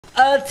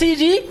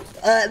TG,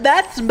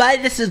 that's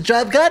Midas'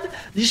 drum gun.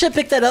 You should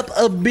pick that up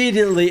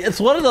immediately. It's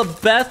one of the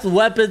best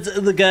weapons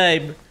in the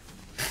game.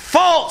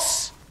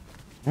 False!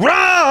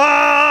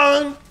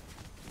 Wrong!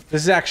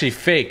 This is actually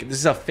fake. This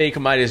is a fake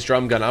Midas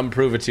drum gun. I'm gonna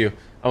prove it to you.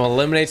 I'm gonna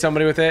eliminate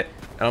somebody with it,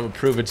 and I'm gonna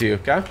prove it to you,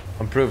 okay? I'm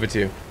gonna prove it to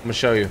you. I'm gonna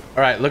show you.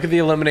 All right, look at the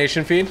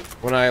elimination feed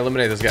when I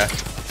eliminate this guy.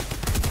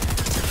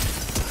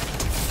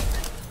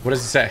 What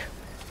does it say?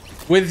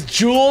 With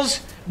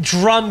Jules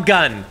drum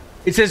gun.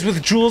 It says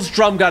with Jules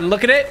drum gun.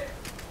 Look at it.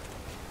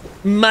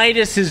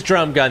 Midas's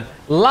drum gun.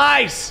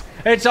 Lies.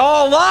 It's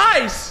all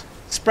lies.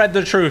 Spread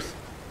the truth.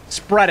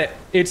 Spread it.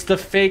 It's the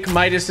fake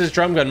Midas's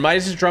drum gun.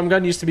 Midas's drum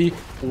gun used to be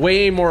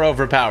way more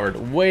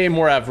overpowered. Way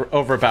more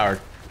overpowered.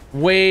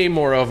 Way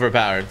more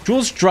overpowered.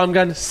 Jules' drum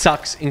gun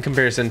sucks in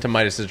comparison to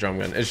Midas's drum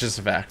gun. It's just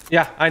a fact.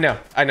 Yeah, I know.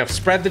 I know.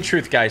 Spread the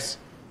truth, guys.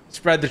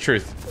 Spread the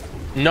truth.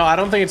 No, I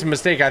don't think it's a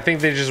mistake. I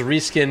think they just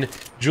reskinned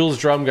Jules'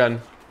 drum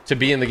gun to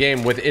be in the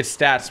game with its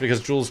stats because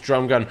Jules'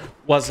 drum gun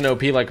wasn't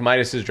OP like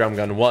Midas's drum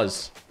gun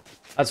was.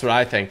 That's what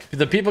I think.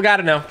 The people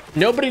gotta know.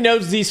 Nobody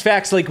knows these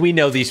facts like we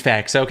know these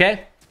facts,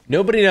 okay?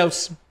 Nobody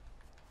knows.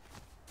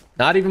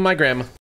 Not even my grandma.